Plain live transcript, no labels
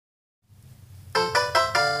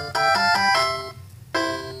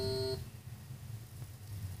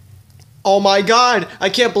Oh my god, I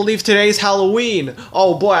can't believe today's Halloween.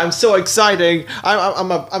 Oh boy, I'm so excited.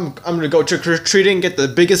 I'm gonna go trick-or-treating and get the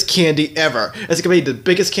biggest candy ever. It's gonna be the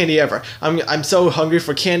biggest candy ever. I'm so hungry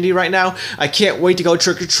for candy right now. I can't wait to go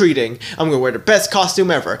trick-or-treating. I'm gonna wear the best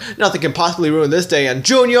costume ever. Nothing can possibly ruin this day. And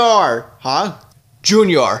Junior! Huh?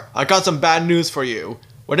 Junior, I got some bad news for you.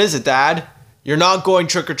 What is it, Dad? You're not going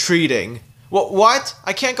trick-or-treating. What?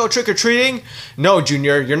 I can't go trick-or-treating? No,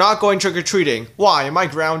 Junior, you're not going trick-or-treating. Why? Am I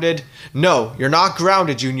grounded? No, you're not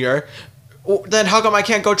grounded, Junior. Then how come I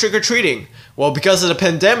can't go trick-or-treating? Well, because of the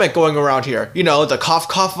pandemic going around here. You know, the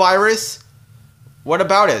cough virus? What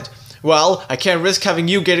about it? Well, I can't risk having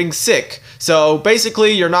you getting sick. So,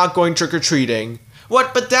 basically, you're not going trick-or-treating.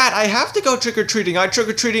 What? But Dad, I have to go trick-or-treating. I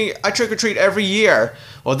trick-or-treat every year.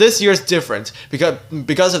 Well, this year's different.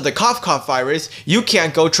 Because of the cough virus, you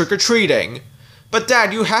can't go trick-or-treating. But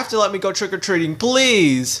Dad, you have to let me go trick-or-treating,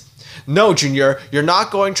 please. No, Junior, you're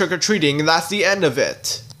not going trick-or-treating, and that's the end of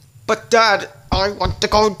it. But Dad, I want to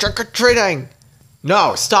go trick-or-treating.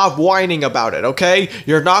 No, stop whining about it, okay?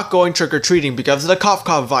 You're not going trick-or-treating because of the cough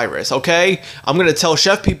virus, okay? I'm gonna tell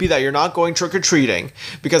Chef Pee Pee that you're not going trick-or-treating.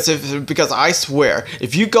 Because I swear,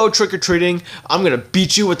 if you go trick-or-treating, I'm gonna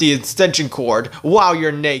beat you with the extension cord while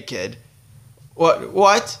you're naked.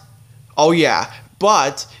 What? Oh yeah.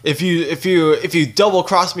 But if you double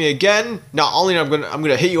cross me again, not only I'm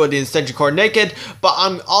gonna hit you with the extension cord naked, but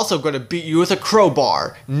I'm also gonna beat you with a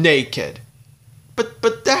crowbar naked.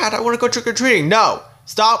 But Dad, I want to go trick-or-treating. No,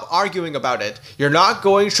 stop arguing about it. You're not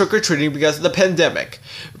going trick-or-treating because of the pandemic.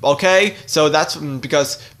 Okay? So that's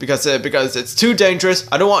because it's too dangerous.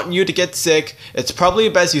 I don't want you to get sick. It's probably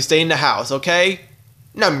best you stay in the house, okay?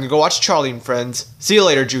 Now I'm gonna go watch Charlie and Friends. See you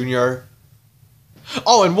later, Junior.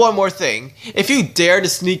 Oh, and one more thing. If you dare to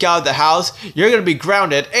sneak out of the house, you're gonna be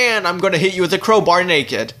grounded, and I'm gonna hit you with a crowbar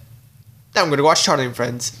naked. Now I'm gonna watch Charlie and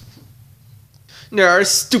Friends. No,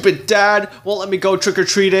 stupid Dad won't let me go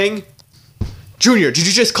trick-or-treating. Junior, did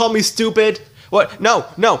you just call me stupid? What? No,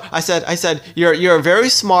 I said you're very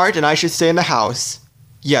smart and I should stay in the house.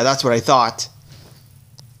 Yeah, that's what I thought.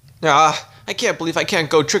 I can't believe I can't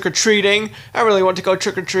go trick-or-treating. I really want to go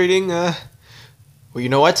trick-or-treating. Well, you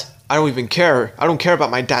know what? I don't even care. I don't care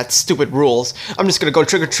about my dad's stupid rules. I'm just gonna go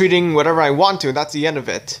trick-or-treating whatever I want to, and that's the end of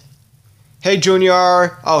it. Hey,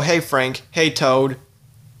 Junior. Oh, hey, Frank. Hey, Toad.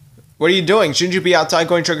 What are you doing? Shouldn't you be outside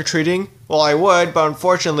going trick-or-treating? Well, I would, but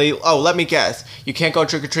unfortunately... Oh, let me guess. You can't go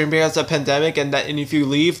trick-or-treating because of the pandemic, and if you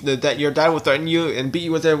leave, that your dad will threaten you and beat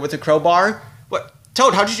you with a crowbar? What?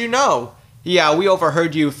 Toad, how did you know? Yeah, we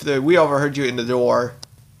overheard you in the door.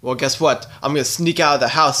 Well, guess what? I'm gonna sneak out of the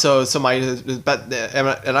house and I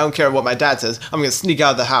don't care what my dad says. I'm gonna sneak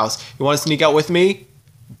out of the house. You wanna sneak out with me?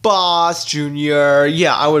 Boss, Junior.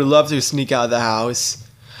 Yeah, I would love to sneak out of the house.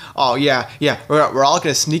 Oh yeah, we're all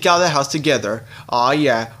gonna sneak out of the house together. Oh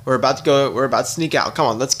yeah, we're about to sneak out. Come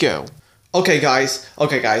on, let's go. Okay guys,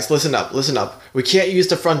 listen up. We can't use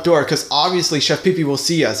the front door because obviously Chef Pee Pee will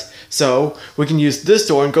see us. So we can use this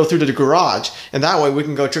door and go through to the garage, and that way we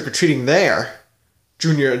can go trick-or-treating there.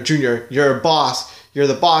 Junior, you're a boss. You're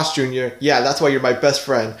the boss, Junior. Yeah, that's why you're my best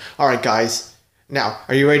friend. Alright guys, now,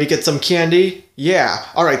 are you ready to get some candy? Yeah,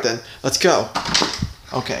 alright then, let's go.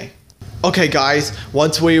 Okay guys,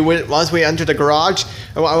 once we enter the garage,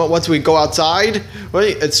 once we go outside,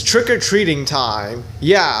 it's trick-or-treating time.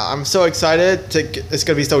 Yeah, I'm so excited. It's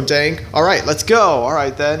gonna be so dank. Alright, let's go.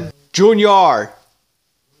 Alright then. Junior,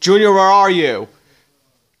 where are you?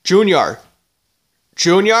 Junior?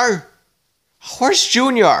 Where's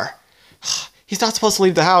Junior? He's not supposed to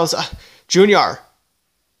leave the house. Junior?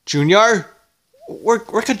 Where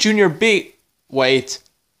could Junior be? Wait.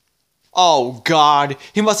 Oh God,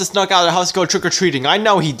 he must have snuck out of the house to go trick-or-treating. I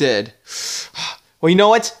know he did. Well, you know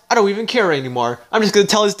what? I don't even care anymore. I'm just gonna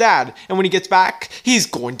tell his dad, and when he gets back, he's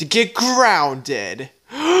going to get grounded.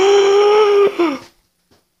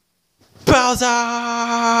 Bowser!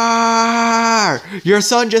 Your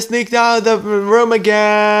son just sneaked out of the room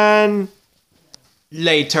again.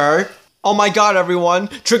 Later. Oh my god, everyone!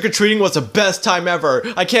 Trick-or-treating was the best time ever!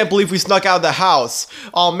 I can't believe we snuck out of the house!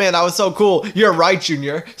 Oh man, that was so cool! You're right,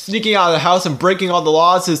 Junior! Sneaking out of the house and breaking all the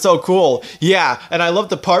laws is so cool! Yeah, and I love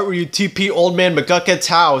the part where you TP Old Man McGucket's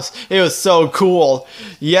house. It was so cool!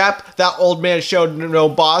 Yep, that old man showed no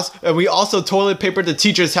boss, and we also toilet papered the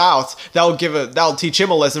teacher's house. That'll teach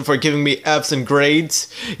him a lesson for giving me F's and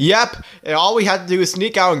grades. Yep, and all we had to do is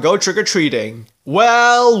sneak out and go trick-or-treating.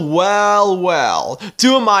 Well,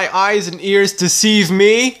 do my eyes and ears deceive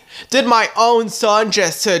me? Did my own son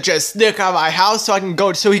just sneak out of my house so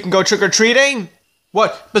he can go trick-or-treating?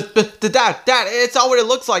 What? But Dad, it's not what it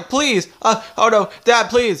looks like, please. Oh no, Dad,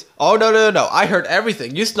 please. Oh no. I heard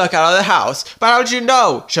everything. You snuck out of the house. But how did you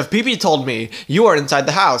know? Chef Pee-Pee told me. You are inside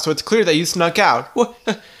the house, so it's clear that you snuck out. What?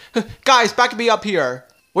 Guys, back me up here.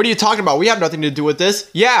 What are you talking about? We have nothing to do with this.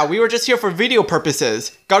 Yeah, we were just here for video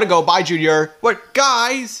purposes. Gotta go, bye, Junior. What,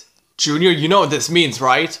 guys? Junior, you know what this means,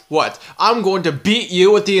 right? What? I'm going to beat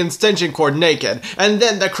you with the extension cord naked, and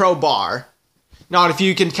then the crowbar. Not if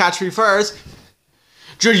you can catch me first.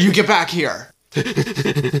 Junior, you get back here.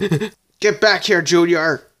 Get back here,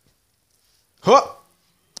 Junior. Huh?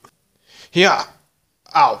 Yeah.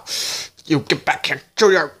 Ow. You get back here,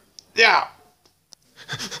 Junior. Yeah.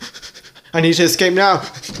 I need to escape now.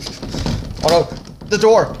 Oh no, the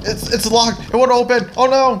door. It's locked. It won't open. Oh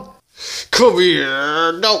no. Come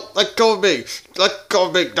here. No, let go of me. Let go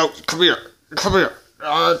of me. No, come here. Come here.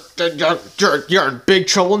 You're in big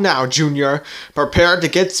trouble now, Junior. Prepare to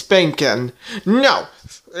get spanking. No.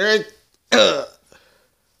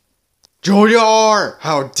 Junior!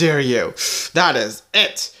 How dare you? That is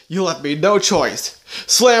it. You left me no choice.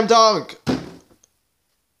 Slam dunk.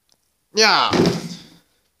 Yeah,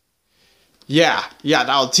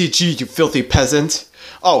 that'll teach you, you filthy peasant.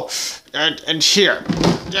 Oh, and here.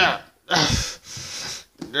 Yeah.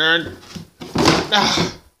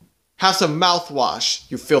 Have some mouthwash,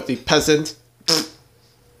 you filthy peasant.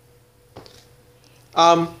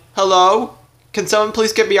 Hello? Can someone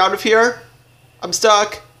please get me out of here? I'm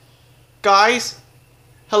stuck. Guys?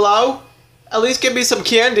 Hello? At least give me some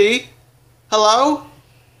candy. Hello?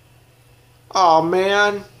 Aw,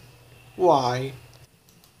 man. Why?